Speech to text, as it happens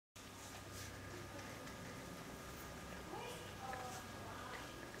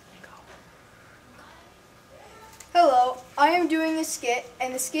I am doing a skit,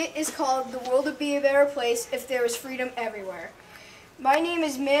 and the skit is called "The World Would Be a Better Place If There Was Freedom Everywhere." My name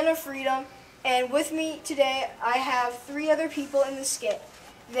is Man of Freedom, and with me today I have three other people in the skit.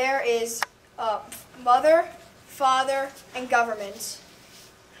 There is mother, father, and government.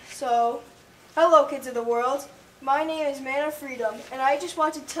 So, hello kids of the world. My name is Man of Freedom, and I just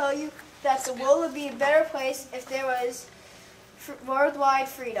want to tell you that the world would be a better place if there was worldwide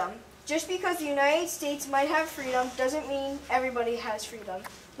freedom. Just because the United States might have freedom doesn't mean everybody has freedom.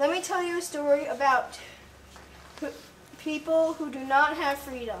 Let me tell you a story about people who do not have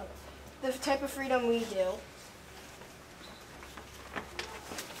freedom, the type of freedom we do.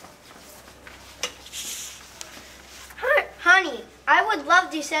 Honey, I would love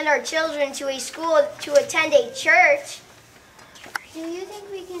to send our children to a school to attend a church. Do you think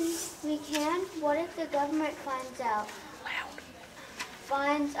we can? What if the government finds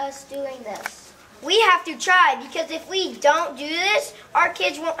us doing this? We have to try, because if we don't do this, our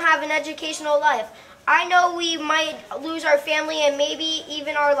kids won't have an educational life. I know we might lose our family and maybe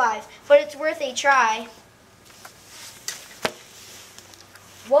even our lives, but it's worth a try.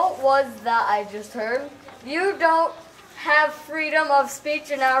 What was that I just heard? You don't have freedom of speech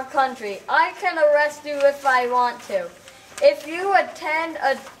in our country. I can arrest you if I want to. If you attend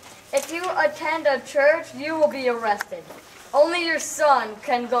a church, you will be arrested. Only your son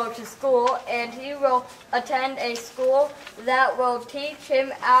can go to school, and he will attend a school that will teach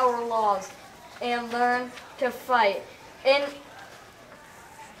him our laws and learn to fight in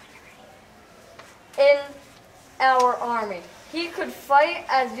our army. He could fight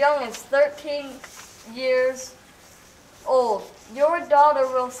as young as 13 years old. Your daughter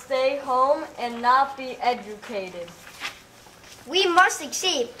will stay home and not be educated. We must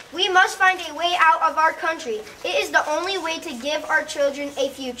succeed. We must find a way out of our country. It is the only way to give our children a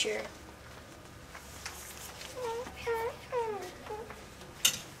future.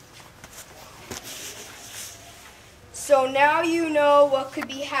 So now you know what could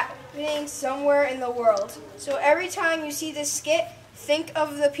be happening somewhere in the world. So every time you see this skit, think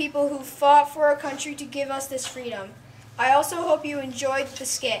of the people who fought for our country to give us this freedom. I also hope you enjoyed the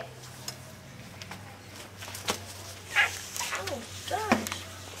skit.